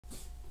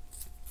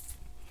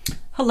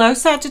Hello,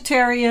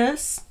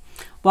 Sagittarius.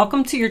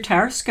 Welcome to your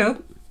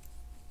Taroscope.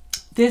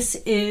 This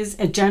is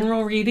a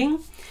general reading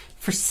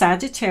for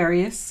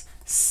Sagittarius,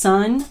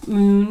 Sun,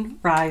 Moon,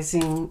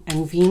 Rising,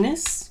 and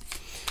Venus.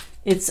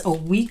 It's a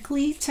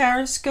weekly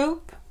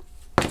Taroscope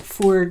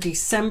for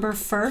December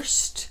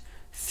 1st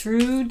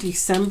through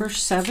December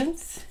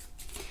 7th.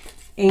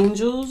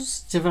 Angels,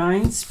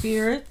 divine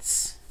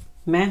spirits,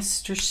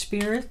 master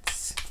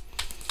spirits,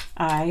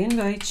 I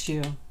invite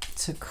you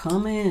to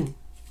come in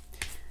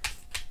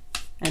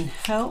and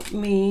help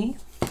me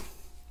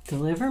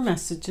deliver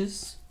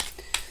messages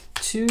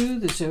to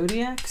the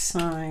zodiac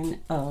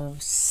sign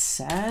of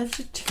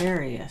Sagittarius.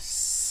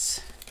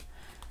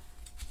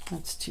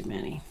 That's too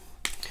many.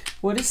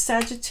 What is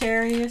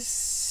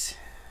Sagittarius?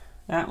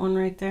 That one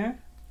right there?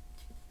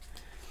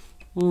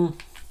 All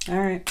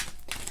right.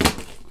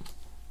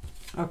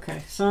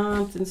 Okay,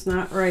 something's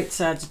not right,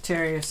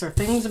 Sagittarius. Are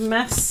things a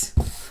mess?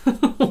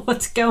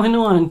 What's going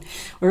on?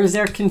 Or is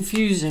there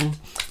confusion?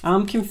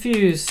 I'm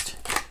confused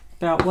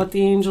about what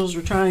the angels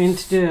were trying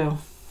to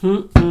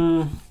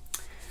do.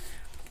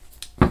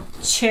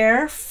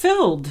 Chair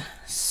filled.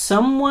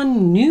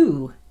 Someone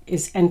new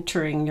is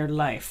entering your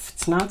life.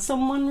 It's not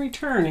someone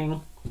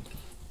returning.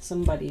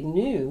 Somebody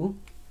new.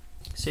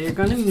 So you're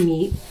going to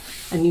meet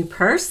a new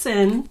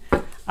person.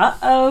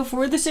 Uh-oh,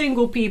 for the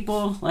single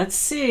people. Let's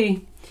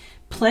see.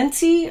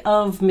 Plenty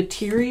of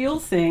material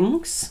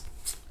things.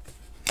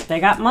 They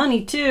got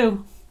money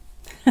too.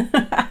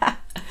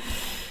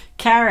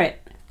 Carrot.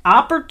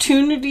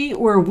 Opportunity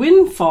or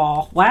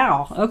windfall.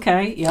 Wow.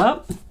 Okay.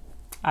 Yep.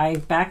 I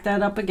back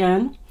that up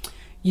again.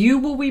 You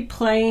will be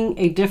playing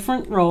a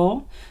different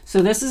role.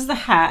 So this is the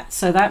hat.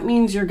 So that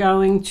means you're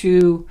going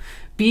to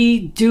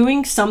be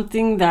doing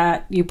something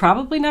that you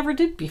probably never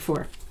did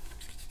before.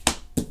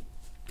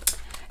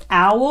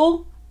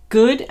 Owl.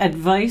 Good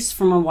advice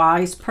from a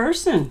wise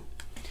person.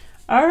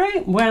 All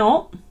right.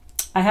 Well,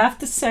 I have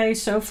to say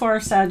so far,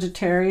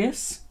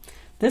 Sagittarius,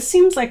 this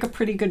seems like a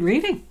pretty good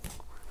reading.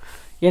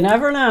 You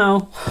never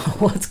know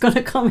what's going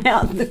to come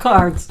out in the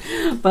cards,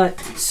 but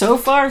so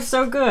far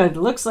so good.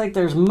 Looks like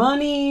there's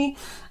money,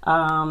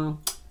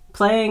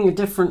 playing a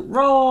different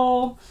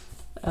role,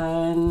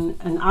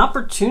 an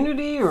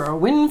opportunity or a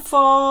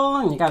windfall,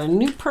 and you got a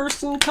new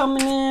person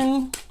coming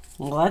in.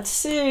 Let's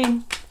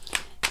see.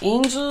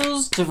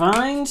 Angels,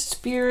 divine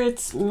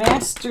spirits,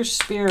 master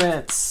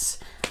spirits.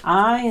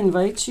 I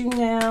invite you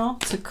now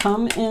to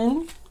come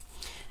in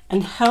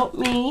and help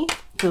me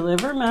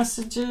deliver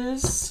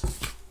messages.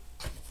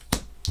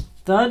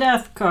 The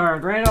Death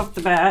card right off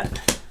the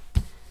bat,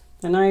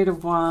 the Knight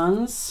of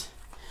Wands,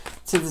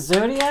 to the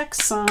zodiac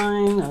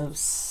sign of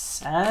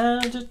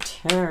Sagittarius.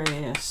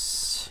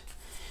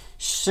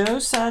 Show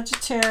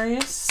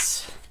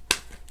Sagittarius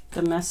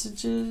the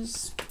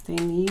messages they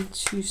need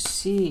to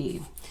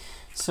see.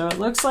 So it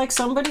looks like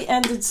somebody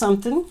ended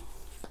something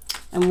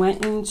and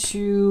went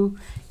into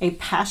a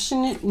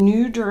passionate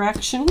new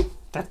direction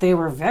that they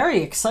were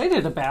very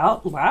excited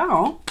about.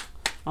 Wow.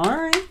 All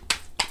right.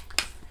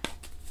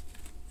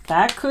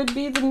 That could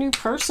be the new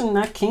person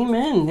that came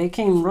in. They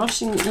came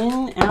rushing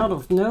in out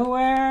of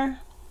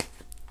nowhere.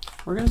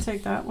 We're going to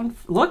take that one.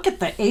 Look at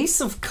the Ace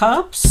of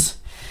Cups.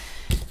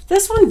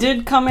 This one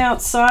did come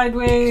out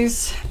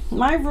sideways.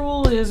 My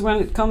rule is when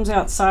it comes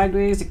out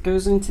sideways, it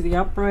goes into the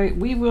upright.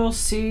 We will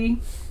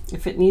see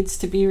if it needs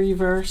to be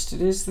reversed.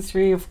 It is the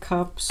Three of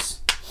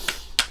Cups.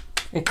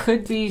 It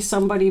could be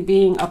somebody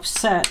being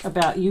upset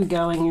about you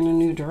going in a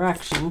new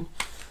direction.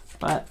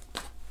 But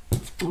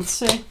let's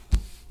see.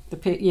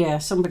 Yeah,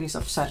 somebody's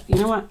upset. You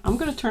know what? I'm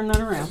going to turn that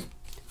around.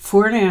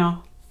 For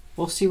now,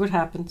 we'll see what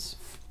happens.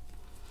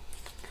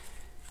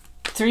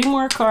 3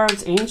 more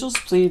cards. Angels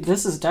plead.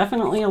 This is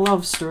definitely a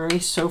love story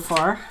so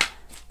far.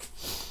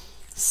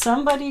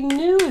 Somebody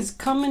new is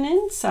coming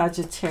in,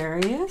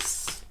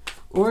 Sagittarius.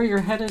 Or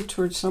you're headed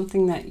towards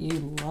something that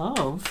you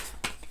love.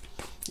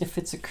 If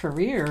it's a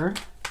career.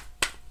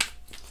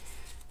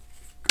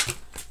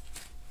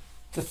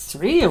 The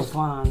Three of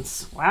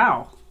Wands.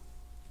 Wow.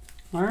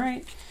 All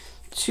right.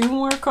 2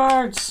 more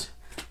cards.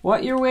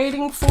 What you're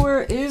waiting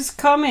for is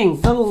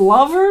coming. The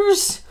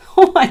Lovers.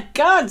 Oh my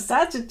God,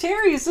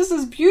 Sagittarius, this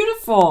is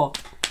beautiful.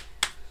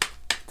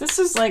 This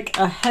is like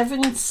a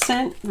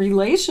heaven-sent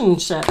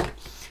relationship.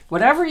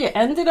 Whatever you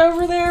ended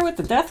over there with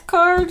the Death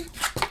card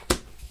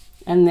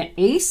and the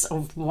Ace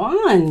of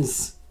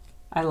Wands.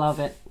 I love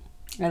it.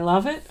 I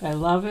love it. I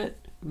love it.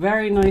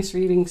 Very nice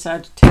reading,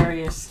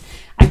 Sagittarius.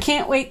 I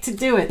can't wait to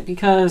do it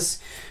because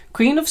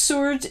Queen of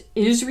Swords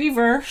is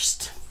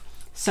reversed.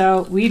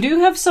 So we do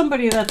have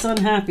somebody that's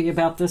unhappy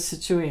about this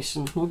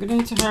situation. We'll get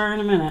into her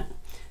in a minute.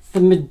 The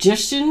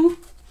Magician,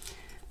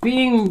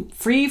 being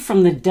free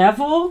from the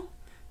devil.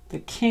 The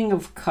King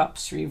of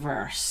Cups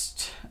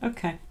reversed.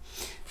 Okay,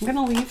 I'm going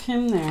to leave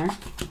him there.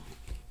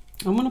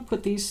 I'm going to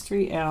put these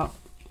 3 out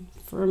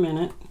for a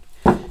minute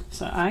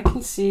so I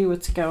can see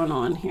what's going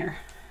on here.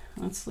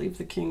 Let's leave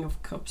the King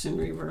of Cups in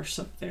reverse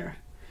up there.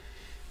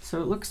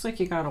 So it looks like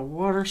you got a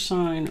water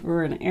sign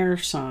or an air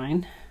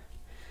sign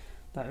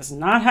that is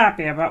not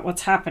happy about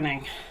what's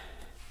happening.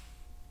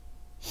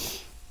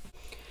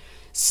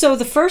 So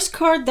the first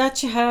card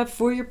that you have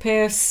for your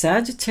past,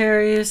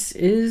 Sagittarius,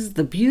 is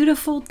the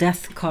beautiful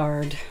Death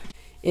card.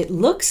 It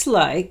looks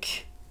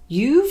like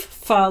you've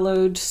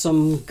followed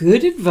some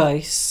good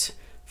advice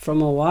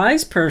from a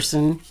wise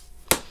person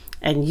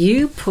and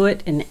you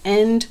put an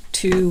end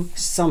to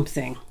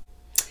something.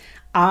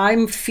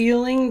 I'm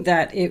feeling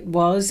that it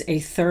was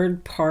a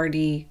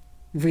third-party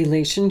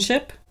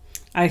relationship.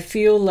 I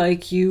feel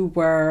like you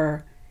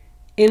were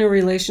in a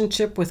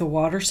relationship with a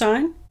water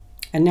sign,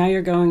 and now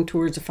you're going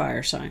towards a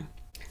fire sign.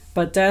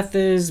 But death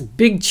is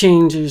big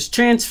changes,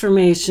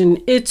 transformation,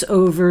 it's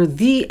over,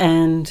 the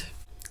end,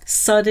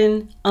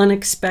 sudden,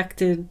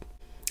 unexpected.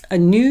 A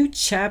new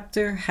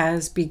chapter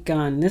has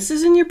begun. This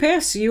is in your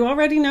past, so you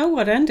already know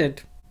what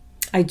ended.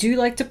 I do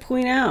like to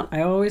point out,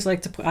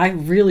 I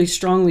really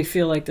strongly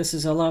feel like this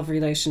is a love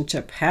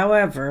relationship.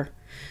 However,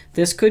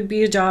 this could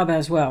be a job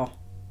as well,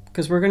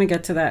 because we're going to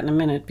get to that in a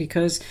minute,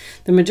 because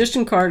the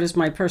Magician card is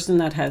my person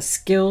that has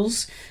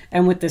skills.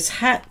 And with this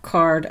Hat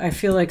card, I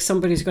feel like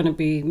somebody's going to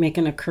be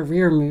making a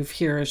career move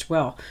here as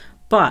well.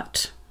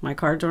 But my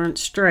cards aren't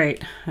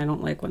straight. I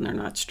don't like when they're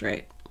not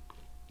straight.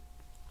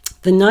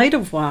 The Knight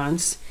of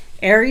Wands,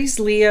 Aries,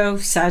 Leo,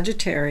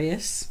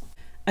 Sagittarius,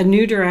 a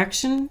new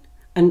direction,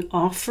 an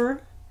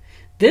offer.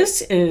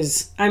 This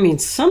is, I mean,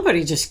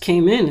 somebody just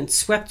came in and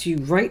swept you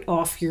right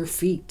off your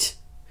feet.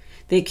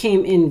 They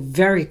came in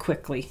very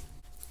quickly.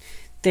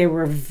 They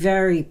were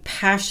very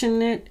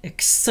passionate,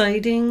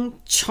 exciting,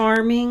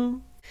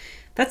 charming.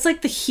 That's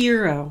like the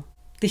hero.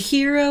 The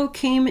hero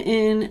came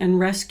in and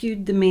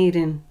rescued the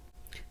maiden.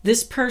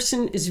 This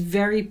person is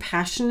very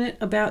passionate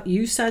about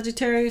you,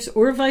 Sagittarius,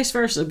 or vice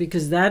versa,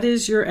 because that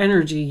is your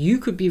energy. You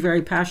could be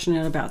very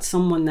passionate about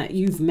someone that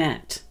you've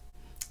met.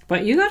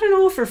 But you got an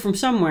offer from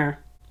somewhere.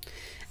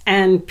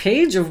 And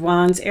Page of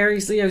Wands,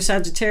 Aries, Leo,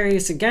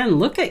 Sagittarius, again,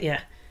 look at you.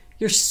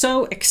 You're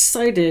so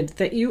excited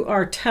that you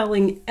are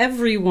telling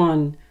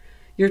everyone.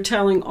 You're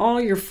telling all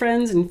your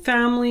friends and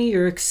family.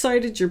 You're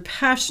excited. You're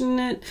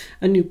passionate.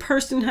 A new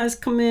person has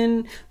come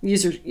in.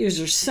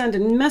 You're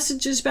sending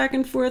messages back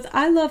and forth.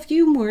 I love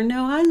you more.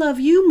 No, I love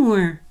you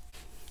more.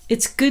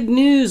 It's good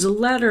news. A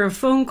letter, a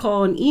phone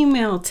call, an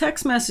email,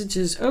 text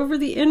messages over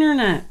the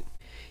internet.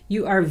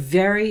 You are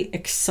very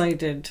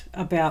excited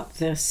about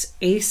this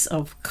Ace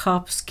of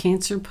Cups,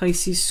 Cancer,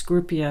 Pisces,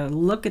 Scorpio.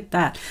 Look at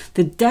that.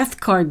 The Death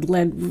card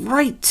led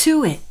right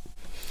to it.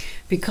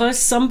 Because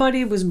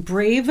somebody was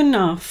brave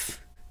enough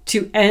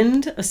to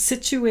end a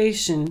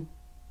situation,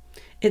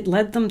 it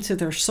led them to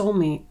their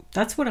soulmate.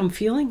 That's what I'm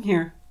feeling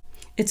here.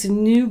 It's a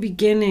new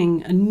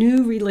beginning, a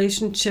new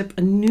relationship,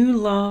 a new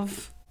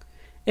love.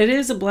 It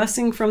is a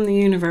blessing from the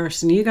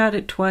universe, and you got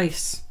it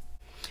twice.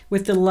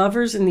 With the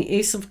Lovers and the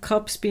Ace of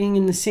Cups being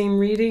in the same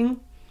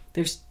reading,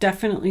 there's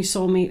definitely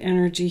soulmate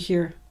energy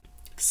here.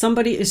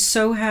 Somebody is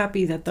so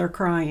happy that they're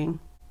crying.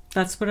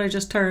 That's what I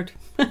just heard.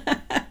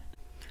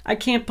 I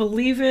can't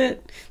believe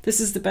it.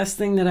 This is the best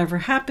thing that ever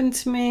happened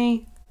to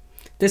me.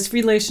 This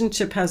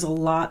relationship has a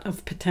lot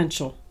of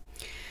potential.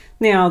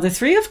 Now, the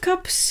Three of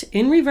Cups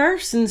in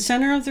reverse in the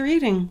center of the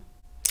reading.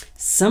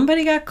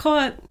 Somebody got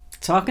caught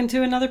talking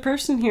to another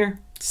person here.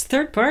 It's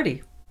third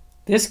party.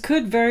 This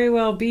could very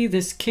well be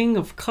this King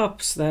of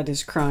Cups that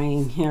is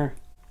crying here,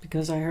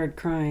 because I heard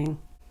crying.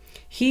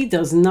 He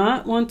does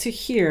not want to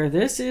hear,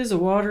 this is a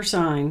water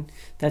sign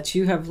that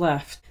you have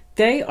left.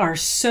 They are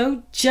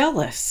so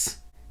jealous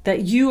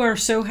that you are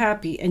so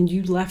happy and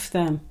you left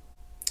them.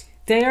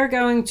 They are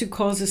going to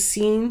cause a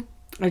scene.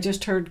 I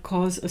just heard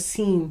cause a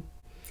scene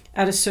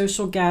at a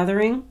social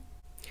gathering.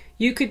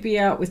 You could be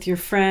out with your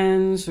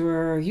friends,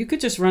 or you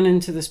could just run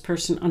into this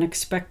person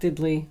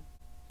unexpectedly.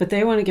 But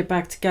they want to get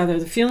back together.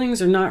 The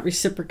feelings are not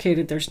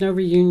reciprocated. There's no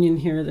reunion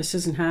here. This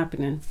isn't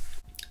happening.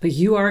 But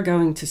you are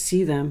going to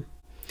see them.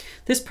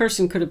 This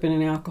person could have been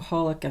an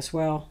alcoholic as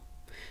well.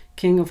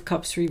 King of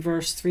Cups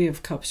reverse, Three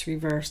of Cups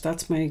reverse.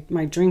 That's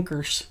my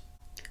drinkers.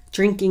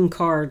 Drinking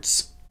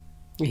cards.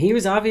 He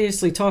was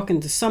obviously talking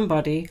to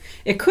somebody.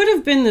 It could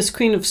have been this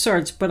Queen of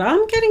Swords, but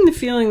I'm getting the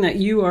feeling that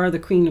you are the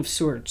Queen of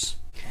Swords.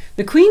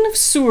 The Queen of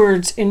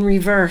Swords in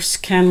reverse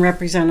can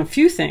represent a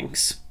few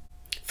things.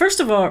 First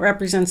of all, it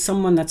represents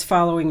someone that's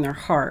following their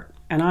heart,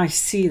 and I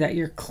see that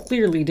you're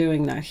clearly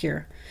doing that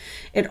here.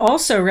 It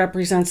also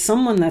represents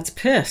someone that's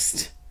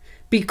pissed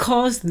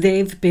because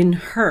they've been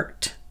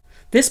hurt.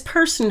 This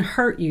person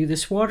hurt you,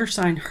 this water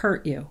sign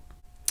hurt you,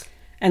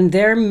 and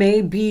there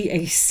may be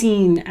a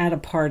scene at a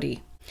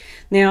party.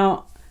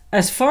 Now,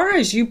 as far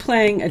as you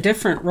playing a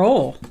different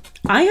role,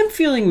 I am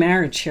feeling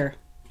marriage here.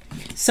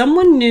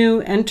 Someone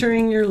new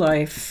entering your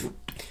life,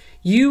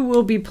 you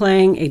will be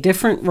playing a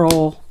different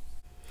role.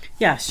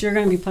 Yes, you're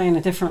going to be playing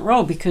a different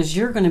role because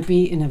you're going to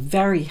be in a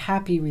very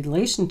happy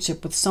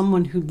relationship with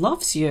someone who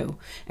loves you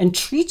and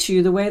treats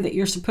you the way that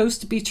you're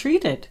supposed to be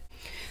treated.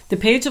 The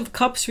Page of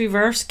Cups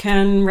reverse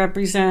can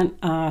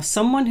represent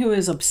someone who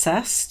is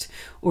obsessed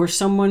or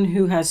someone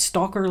who has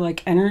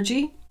stalker-like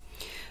energy.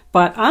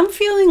 But I'm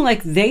feeling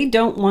like they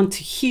don't want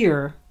to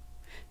hear,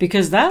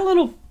 because that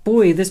little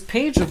boy, this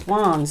Page of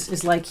Wands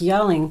is like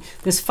yelling.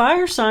 This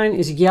fire sign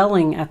is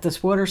yelling at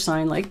this water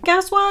sign like,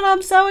 guess what?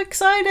 I'm so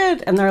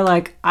excited. And they're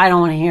like, I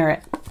don't want to hear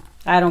it.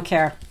 I don't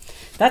care.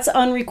 That's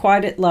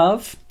unrequited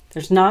love.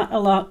 There's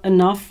not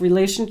enough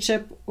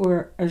relationship,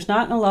 or there's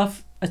not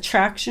enough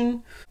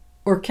attraction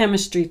or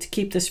chemistry to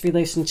keep this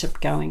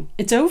relationship going.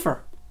 It's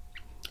over.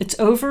 It's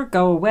over.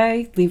 Go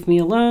away. Leave me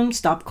alone.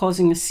 Stop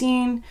causing a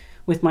scene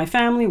with my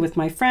family, with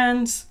my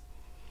friends.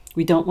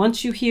 We don't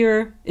want you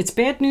here. It's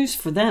bad news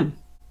for them.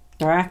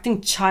 They're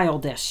acting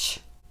childish.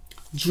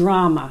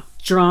 Drama,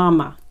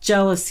 drama,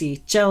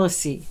 jealousy,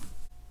 jealousy.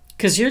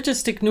 Because you're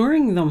just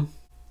ignoring them.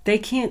 They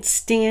can't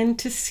stand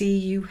to see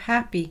you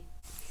happy.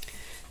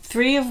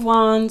 3 of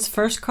Wands,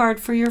 first card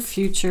for your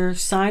future,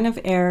 sign of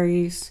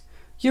Aries.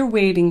 You're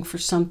waiting for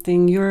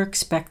something. You're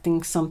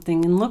expecting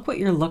something. And look what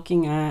you're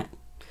looking at.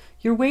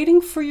 You're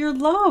waiting for your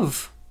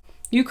love.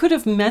 You could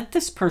have met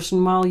this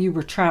person while you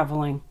were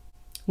traveling.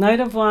 Knight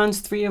of Wands,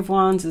 3 of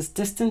Wands is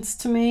distance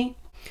to me,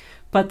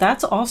 but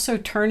that's also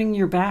turning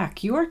your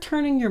back. You are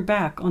turning your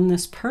back on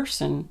this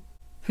person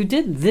who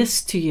did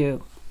this to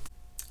you.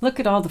 Look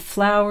at all the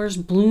flowers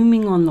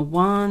blooming on the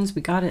wands.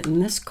 We got it in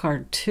this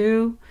card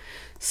too.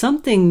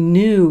 Something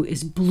new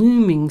is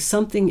blooming.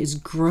 Something is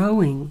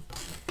growing.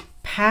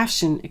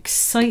 Passion,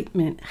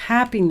 excitement,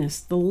 happiness.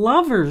 The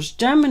Lovers,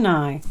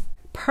 Gemini.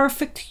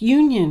 Perfect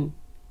union.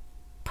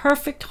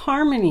 Perfect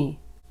harmony.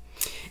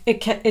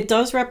 It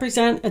does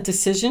represent a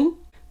decision,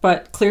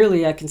 but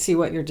clearly I can see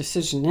what your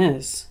decision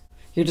is.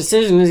 Your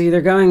decision is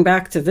either going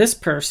back to this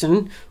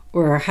person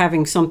or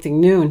having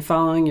something new and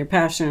following your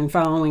passion and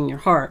following your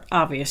heart.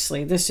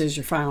 Obviously, this is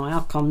your final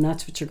outcome.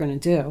 That's what you're going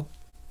to do.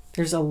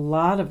 There's a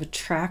lot of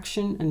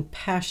attraction and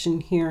passion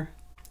here.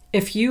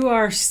 If you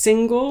are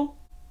single,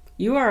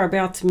 you are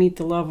about to meet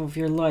the love of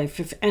your life,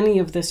 if any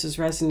of this is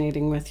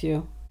resonating with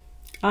you.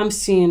 I'm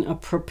seeing a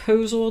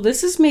proposal.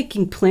 This is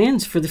making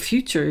plans for the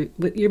future.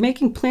 You're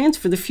making plans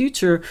for the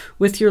future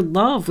with your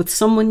love, with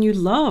someone you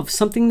love,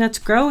 something that's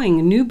growing,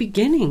 a new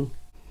beginning,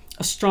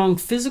 a strong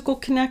physical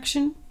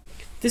connection.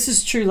 This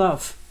is true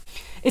love.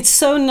 It's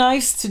so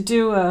nice to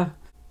do a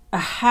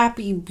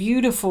happy,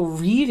 beautiful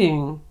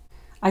reading.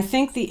 I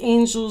think the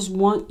angels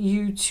want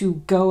you to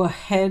go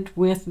ahead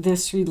with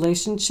this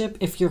relationship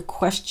if you're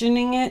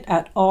questioning it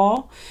at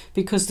all,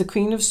 because the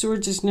Queen of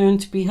Swords is known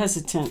to be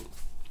hesitant.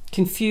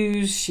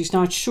 Confused, she's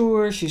not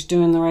sure, she's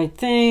doing the right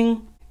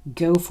thing.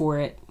 Go for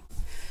it.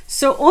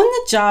 So on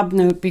the job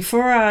note,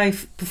 before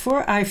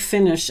I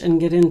finish and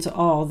get into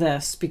all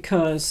this,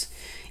 because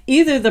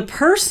either the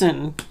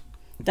person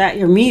that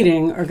you're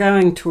meeting or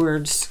going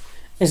towards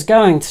is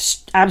going to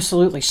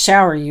absolutely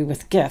shower you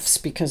with gifts,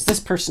 because this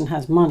person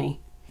has money.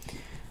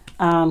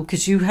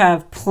 Because you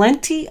have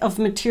plenty of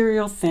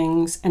material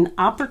things, an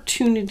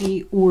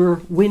opportunity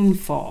or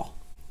windfall.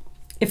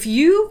 If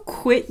you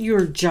quit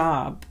your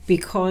job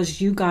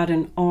because you got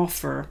an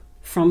offer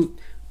from,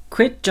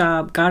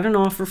 got an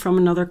offer from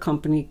another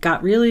company,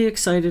 got really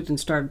excited and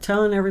started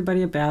telling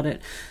everybody about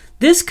it,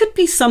 this could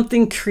be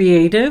something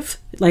creative.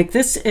 Like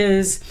this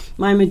is,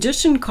 my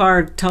Magician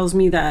card tells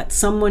me that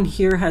someone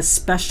here has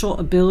special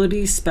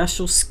abilities,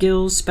 special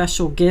skills,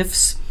 special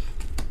gifts.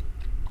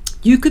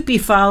 You could be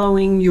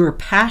following your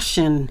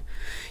passion.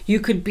 You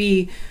could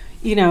be,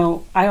 you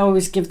know, I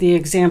always give the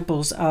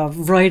examples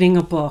of writing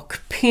a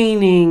book,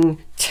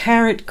 painting,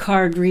 tarot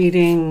card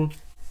reading,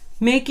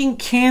 making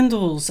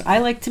candles. I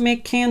like to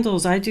make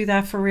candles. I do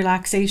that for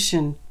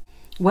relaxation.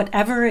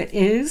 Whatever it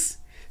is,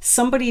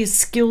 somebody is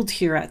skilled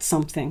here at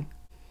something.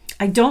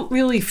 I don't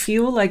really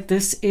feel like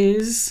this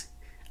is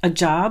a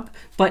job,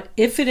 but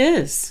if it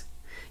is,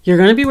 you're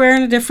going to be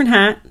wearing a different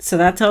hat. So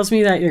that tells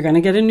me that you're going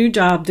to get a new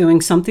job doing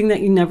something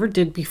that you never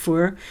did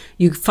before.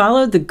 You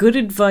followed the good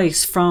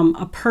advice from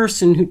a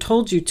person who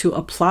told you to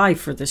apply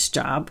for this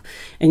job,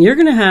 and you're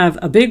going to have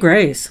a big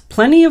raise,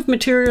 plenty of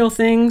material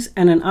things,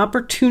 and an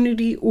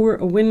opportunity or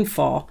a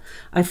windfall.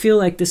 I feel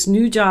like this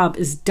new job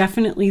is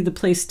definitely the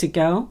place to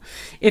go.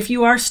 If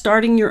you are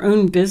starting your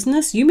own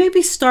business, you may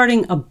be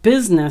starting a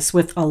business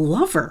with a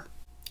lover,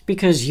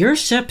 because your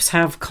ships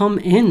have come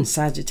in,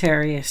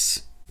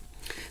 Sagittarius.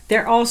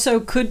 There also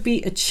could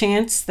be a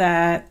chance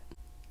that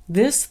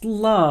this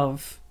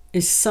love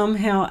is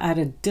somehow at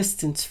a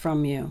distance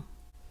from you.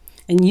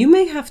 And you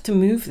may have to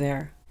move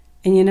there.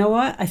 And you know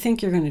what? I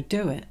think you're going to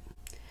do it.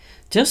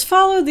 Just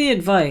follow the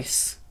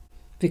advice,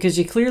 because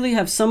you clearly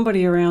have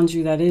somebody around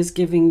you that is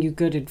giving you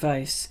good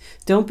advice.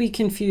 Don't be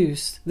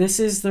confused. This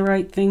is the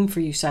right thing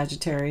for you,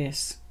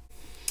 Sagittarius.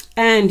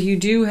 And you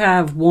do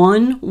have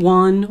 1,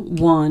 1,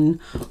 1,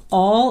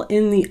 all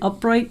in the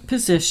upright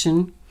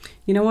position.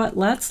 You know what?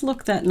 Let's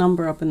look that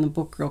number up in the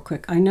book real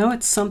quick. I know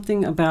it's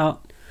something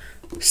about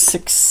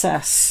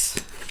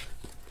success.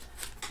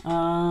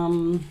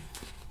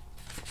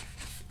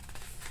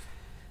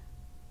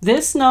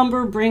 This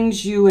number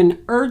brings you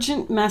an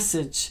urgent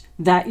message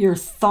that your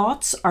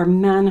thoughts are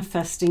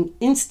manifesting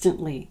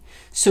instantly.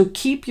 So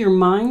keep your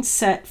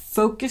mindset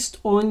focused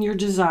on your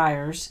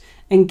desires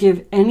and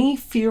give any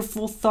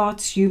fearful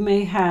thoughts you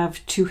may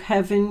have to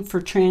heaven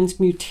for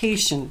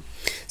transmutation.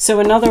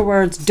 So in other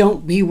words,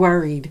 don't be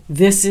worried.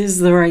 This is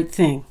the right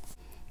thing.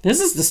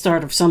 This is the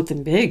start of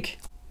something big.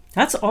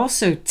 That's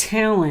also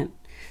talent.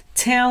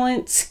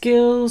 Talent,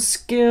 skills,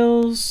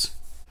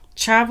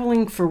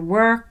 traveling for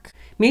work,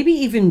 maybe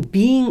even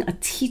being a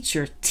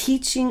teacher,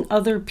 teaching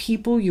other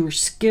people your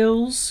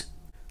skills.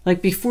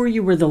 Like before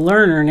you were the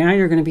learner, now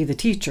you're going to be the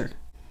teacher.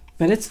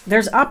 But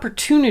there's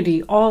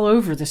opportunity all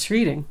over this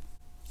reading.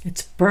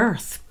 It's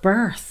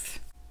birth.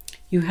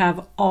 You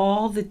have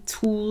all the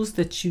tools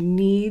that you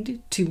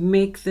need to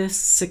make this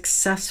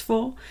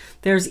successful.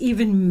 There's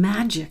even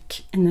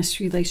magic in this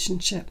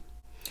relationship.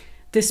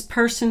 This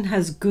person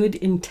has good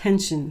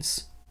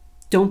intentions.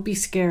 Don't be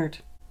scared.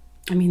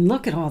 I mean,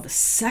 look at all the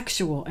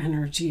sexual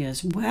energy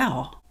as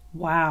well.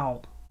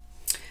 Wow.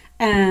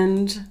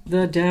 And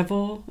the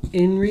devil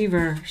in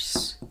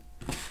reverse.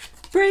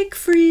 Break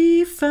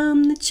free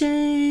from the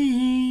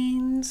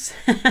chains.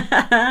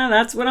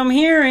 That's what I'm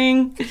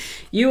hearing.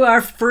 You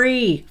are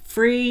free.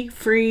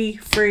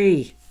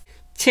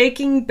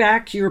 Taking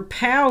back your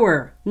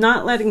power,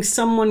 not letting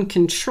someone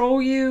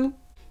control you,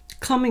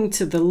 coming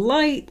to the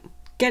light,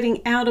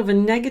 getting out of a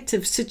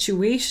negative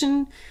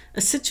situation,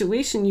 a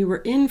situation you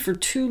were in for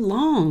too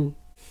long.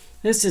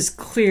 This is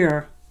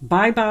clear.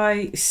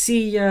 Bye-bye.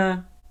 See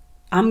ya.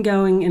 I'm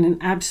going in an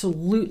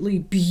absolutely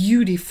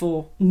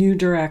beautiful new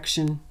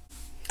direction.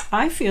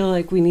 I feel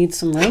like we need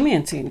some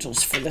romance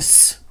angels for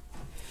this,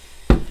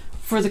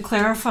 for the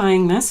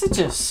clarifying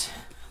messages.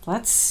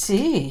 Let's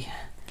see.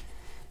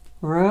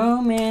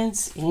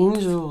 Romance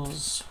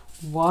angels,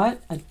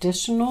 what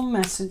additional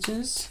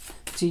messages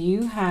do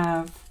you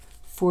have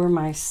for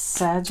my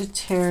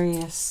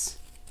Sagittarius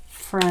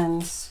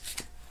friends?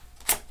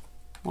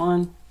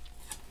 1.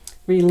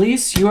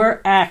 Release your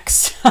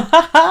ex.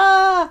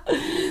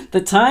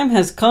 The time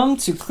has come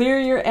to clear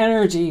your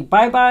energy.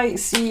 Bye-bye.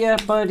 See ya,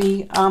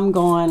 buddy. I'm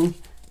gone.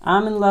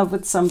 I'm in love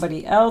with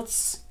somebody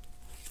else.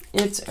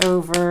 It's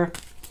over.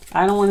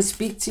 I don't want to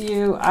speak to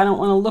you. I don't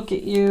want to look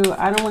at you.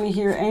 I don't want to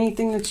hear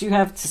anything that you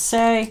have to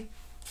say.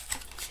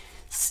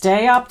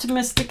 Stay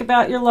optimistic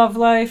about your love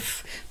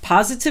life.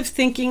 Positive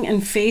thinking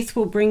and faith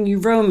will bring you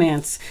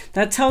romance.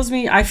 That tells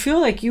me, I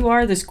feel like you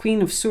are this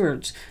Queen of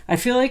Swords. I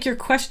feel like you're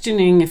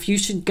questioning if you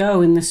should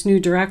go in this new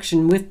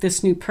direction with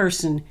this new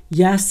person.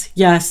 Yes.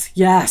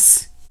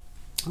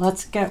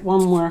 Let's get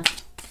one more.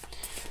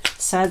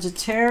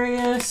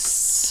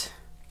 Sagittarius.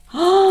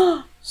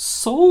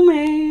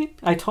 Soulmate.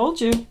 I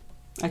told you.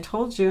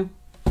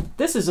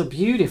 This is a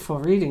beautiful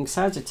reading,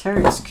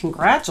 Sagittarius.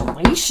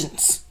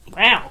 Congratulations.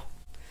 Wow.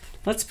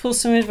 Let's pull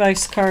some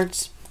advice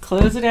cards.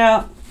 Close it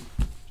out.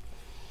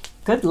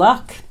 Good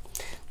luck.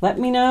 Let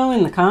me know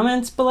in the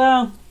comments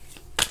below.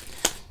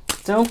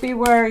 Don't be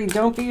worried.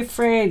 Don't be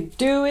afraid.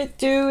 Do it.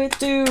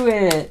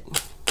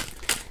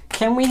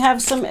 Can we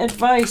have some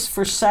advice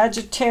for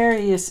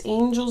Sagittarius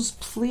angels,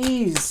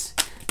 please?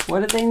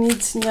 What do they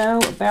need to know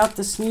about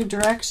this new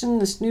direction,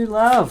 this new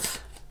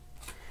love?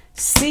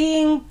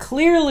 Seeing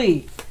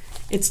clearly.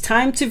 It's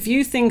time to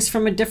view things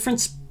from a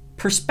different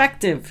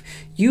perspective.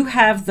 You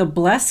have the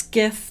blessed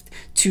gift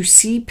to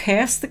see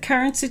past the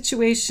current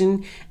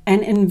situation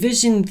and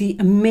envision the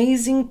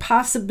amazing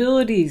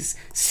possibilities.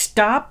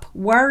 Stop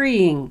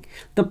worrying.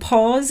 The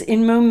pause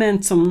in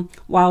momentum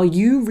while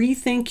you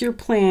rethink your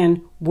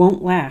plan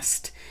won't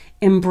last.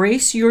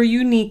 Embrace your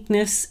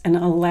uniqueness and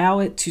allow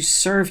it to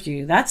serve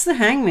you. That's the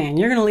hangman.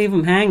 You're going to leave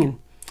him hanging.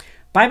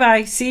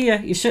 Bye-bye. See ya.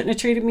 You shouldn't have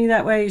treated me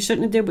that way. You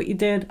shouldn't have did what you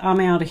did. I'm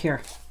out of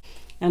here.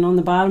 And on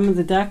the bottom of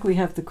the deck, we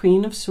have the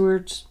Queen of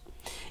Swords.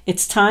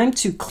 It's time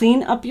to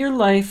clean up your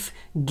life.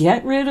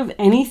 Get rid of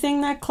anything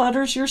that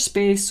clutters your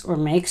space or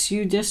makes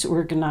you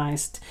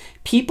disorganized.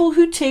 People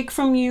who take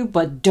from you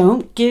but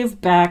don't give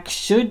back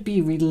should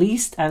be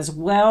released as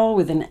well,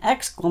 with an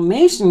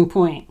exclamation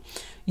point.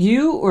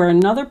 You or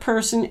another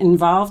person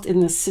involved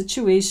in this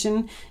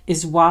situation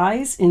is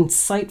wise,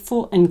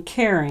 insightful, and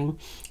caring,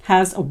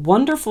 has a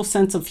wonderful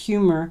sense of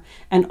humor,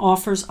 and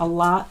offers a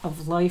lot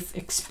of life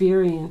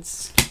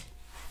experience.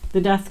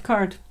 The Death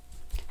card.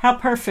 How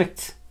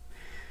perfect.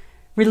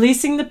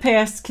 Releasing the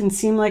past can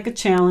seem like a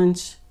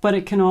challenge, but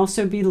it can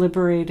also be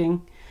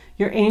liberating.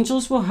 Your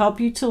angels will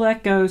help you to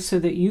let go so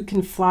that you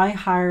can fly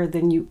higher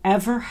than you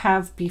ever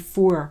have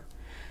before.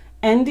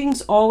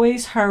 Endings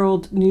always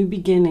herald new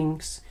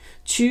beginnings.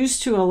 Choose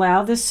to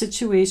allow this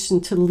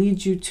situation to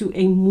lead you to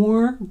a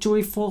more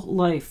joyful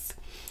life.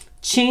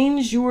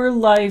 Change your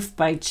life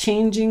by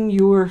changing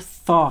your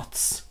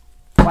thoughts.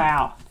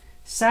 Wow.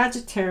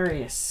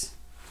 Sagittarius.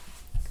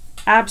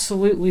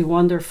 Absolutely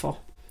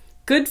wonderful.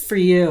 Good for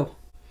you.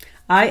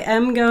 I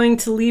am going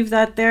to leave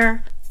that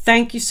there.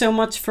 Thank you so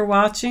much for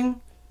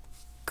watching.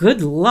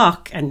 Good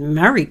luck and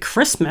Merry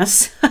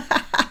Christmas.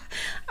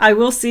 I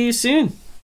will see you soon.